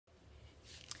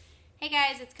Hey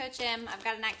guys, it's Coach M. I've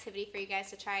got an activity for you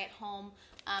guys to try at home.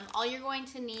 All you're going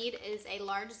to need is a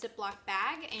large Ziploc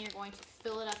bag, and you're going to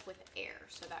fill it up with air,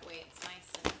 so that way it's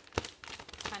nice and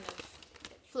kind of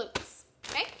it floats.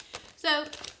 Okay? So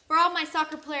for all my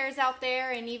soccer players out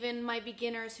there, and even my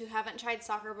beginners who haven't tried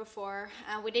soccer before,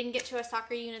 we didn't get to a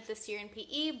soccer unit this year in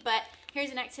PE, but here's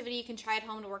an activity you can try at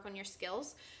home to work on your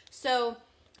skills. So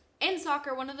in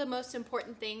soccer, one of the most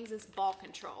important things is ball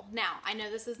control. Now, I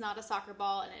know this is not a soccer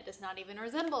ball and it does not even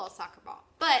resemble a soccer ball,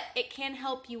 but it can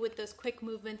help you with those quick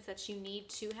movements that you need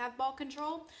to have ball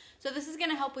control. So this is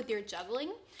gonna help with your juggling.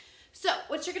 So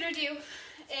what you're gonna do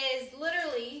is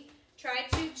literally try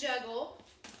to juggle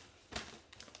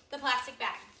the plastic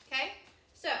bag, okay?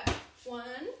 So, one,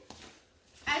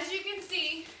 as you can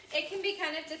see, it can be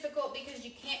kind of difficult because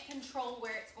you can't control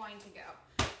where it's going to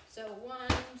go. So 1,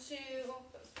 2,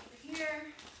 goes over here.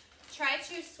 Try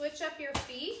to switch up your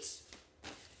feet.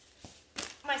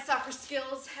 My soccer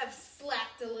skills have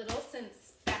slacked a little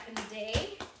since back in the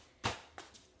day.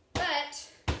 But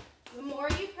the more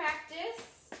you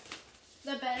practice,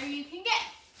 the better you can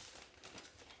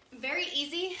get. Very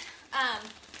easy.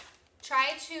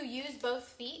 Try to use both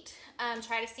feet.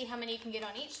 Try to see how many you can get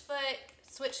on each foot.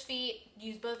 Switch feet,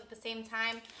 use both at the same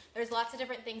time. There's lots of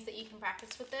different things that you can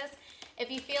practice with this. If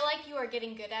you feel like you are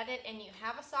getting good at it and you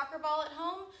have a soccer ball at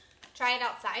home, try it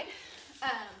outside.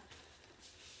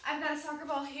 I've got a soccer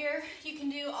ball here. You can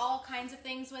do all kinds of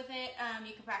things with it.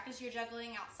 You can practice your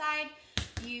juggling outside.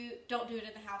 You don't do it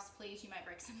in the house, please. You might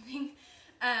break something.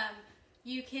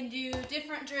 You can do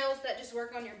different drills that just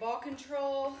work on your ball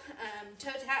control.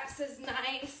 Toe taps is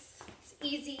nice. It's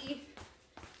easy.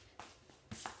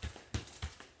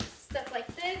 Stuff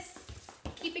like this,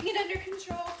 keeping it under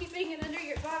control, keeping it under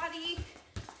your body,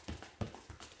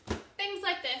 things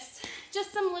like this.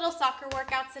 Just some little soccer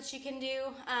workouts that you can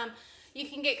do. You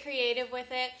can get creative with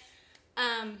it.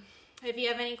 If you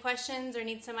have any questions or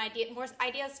need some more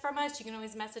ideas from us, you can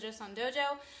always message us on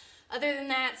Dojo. Other than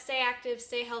that, stay active,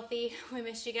 stay healthy. We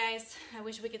miss you guys. I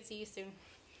wish we could see you soon.